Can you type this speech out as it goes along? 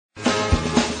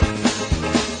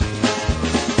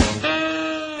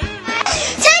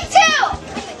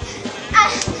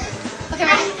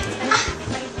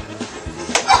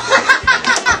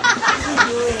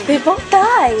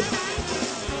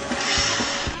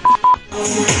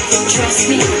Trust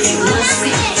me, you must see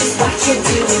just what you're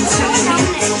doing to me.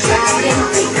 Driving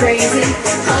crazy,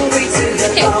 hungry to the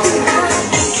bone.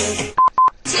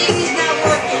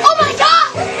 Oh my God!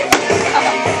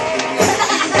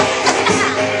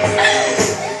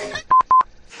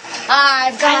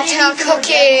 I've got a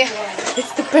cookie.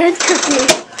 It's the bird cookie.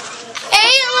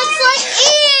 Hey, it looks like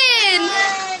Ian.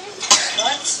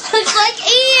 Looks like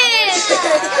Ian.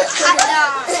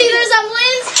 See the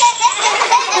resemblance?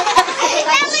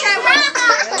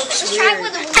 Let's try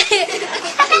with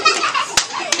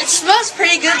It smells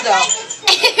pretty good though.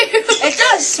 It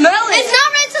does smell it. It's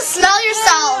not right to smell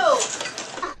yourself.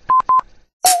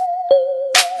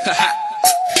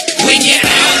 When you're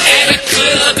out at a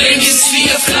club and you see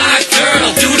a fly